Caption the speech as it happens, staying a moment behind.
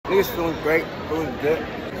Niggas feeling great, feeling good.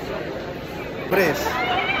 What is?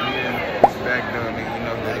 Yeah, it's back though, nigga. You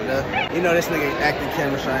know who it is. You know this nigga acting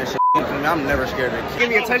camera shy and shit. I'm never scared of it. Give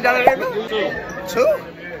me a touchdown today, bro. Two?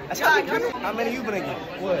 That's how many you been again?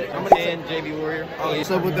 What? How many 10 JB Warrior. Oh,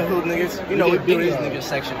 what's up with the hood niggas? You know we do beat these these niggas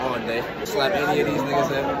section all day. Slap any of these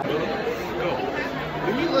niggas in.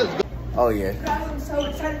 Let's go. Oh yeah.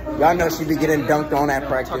 Y'all know she be getting dunked on at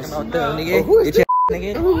practice. Talking about them, nigga. Oh, who is Get this?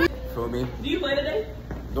 your nigga. Feel me? Do you play today?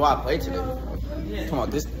 Do I play today? Yeah. Come on,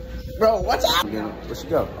 this. Bro, what's up? Let's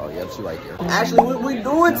go. Oh yeah, she right there. Ashley, what we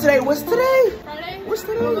doing today? What's today? Friday? What's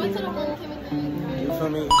today? We're going to the Homcoming game. You feel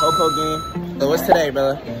me? Coco game. So what's today,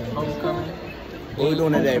 brother? Homecoming. What we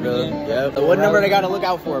doing today, brother? Yep. So what number they gotta look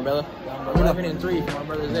out for, brother? 11 and 3 for my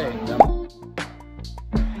brother's day.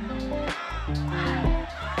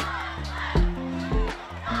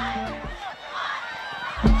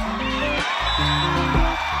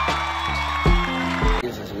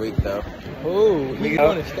 This is weak though. Oh, he's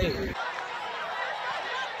going to state.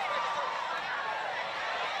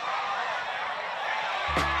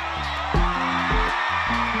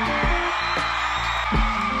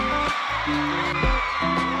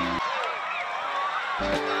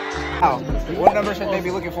 What number should they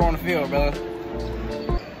be looking for on the field, brother?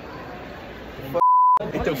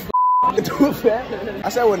 Get the I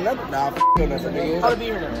said what number? Nah, your number, nigga. How to be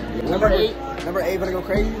here now? Number 8. Number 8 gonna go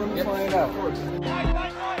crazy? Let me find out.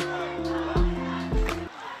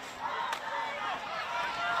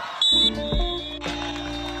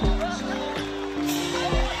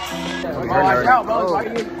 Watch out, bro.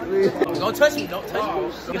 Don't touch me. Don't touch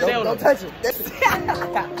me. Don't touch him.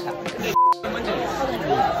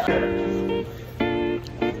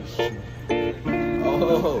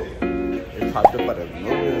 Oh, it popped up out of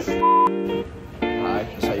nowhere. Hi,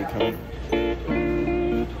 that's how you coming.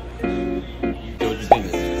 What you think?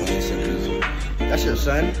 That's your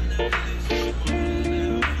son?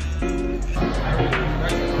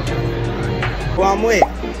 Who I'm with?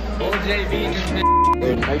 OJB.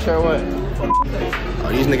 Dude, make sure what? Oh,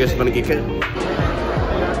 these niggas gonna get cut.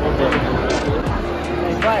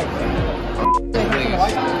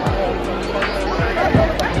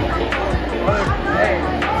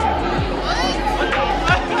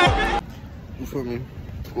 You feel me?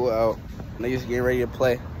 Go out. Niggas getting ready to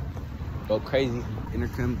play. Go crazy.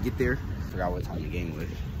 Intercom, get there. Forgot what time the game was.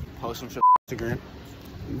 Post some shit on Instagram.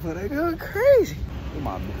 You feel they go crazy. Look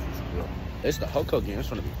my business, bro. It's the Hoko game. It's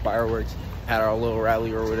gonna be fireworks. Had our little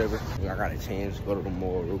rally or whatever. I got a chance to go to the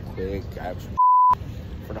mall real quick. Grab some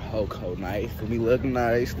for the Hoko night. Feel me? Look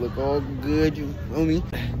nice. Look all good. You feel me?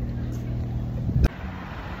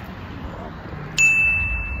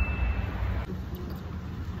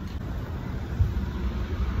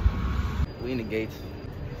 We in the gates.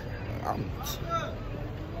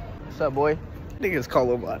 What's up, boy? Niggas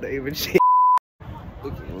call him my name and shit.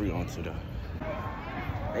 Look what we on to though.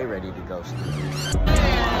 They ready to go.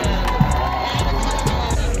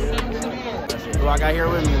 Who I got here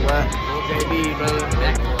with me, what? OJB, brother.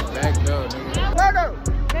 Back door, nigga. Londo!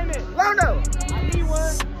 Londo! I need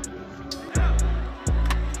one.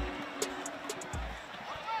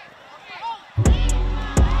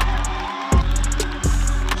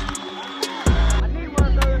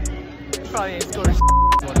 Probably ain't scored a name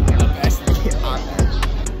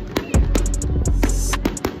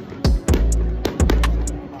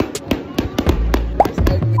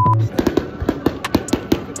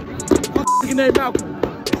Malcolm.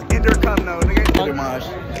 It's intercom now, nigga.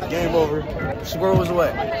 Game over. Score was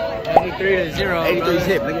what? 83-0. 83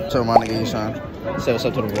 zip, nigga. So my nigga, you son. Say what's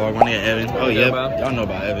up to the vlog. My nigga Evan. Oh yeah, y'all know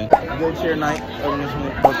about Evan. Good cheer night.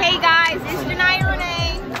 Hey guys, it's Janaya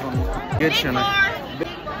Renee. Good cheer night.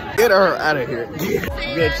 Get her out of here.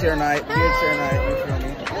 Good cheer night. Good cheer night. You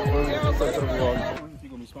feel me? What's up to the vlog? You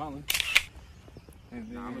gonna be smiling. And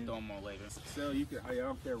then, Nah, I'm gonna throw them on later. So you can, I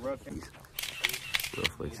don't care, rough. Real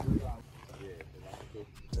flex.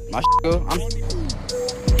 My go. I'm.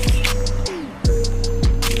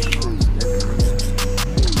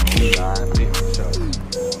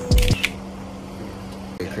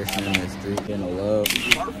 Christian is 3 getting a love.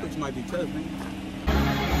 Which might be tough, man.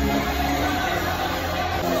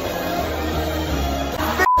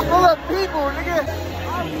 Full of people, nigga.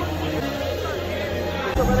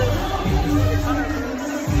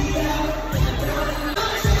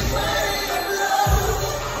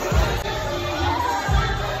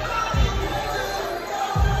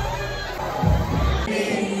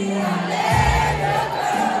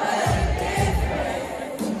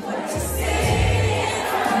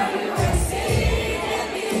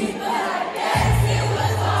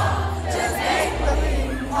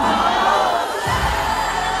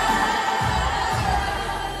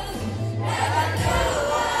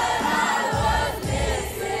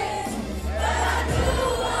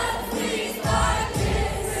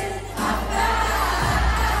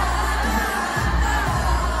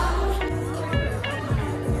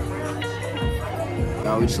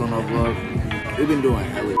 Y'all, we chilling on vlog. We've been doing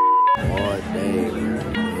hella all day, bro.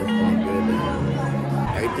 It's been a good day.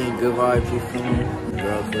 Everything good vibes, you feel me?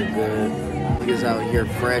 Girls look good. Niggas out here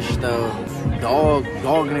fresh though. Dog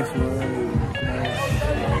next one.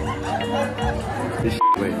 This shit,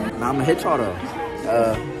 wait. Now I'm gonna hit y'all though.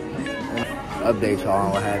 Update y'all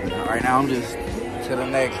on what happened. Right now I'm just to the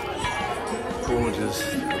next pool, just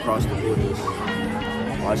across the pool, just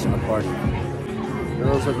watching the party.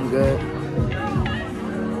 Girls looking good.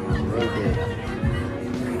 Real good.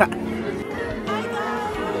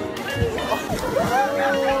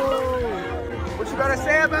 What you gotta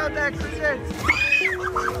say about that, Chris?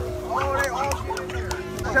 Oh, they all get in there.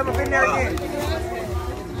 I've never been there again.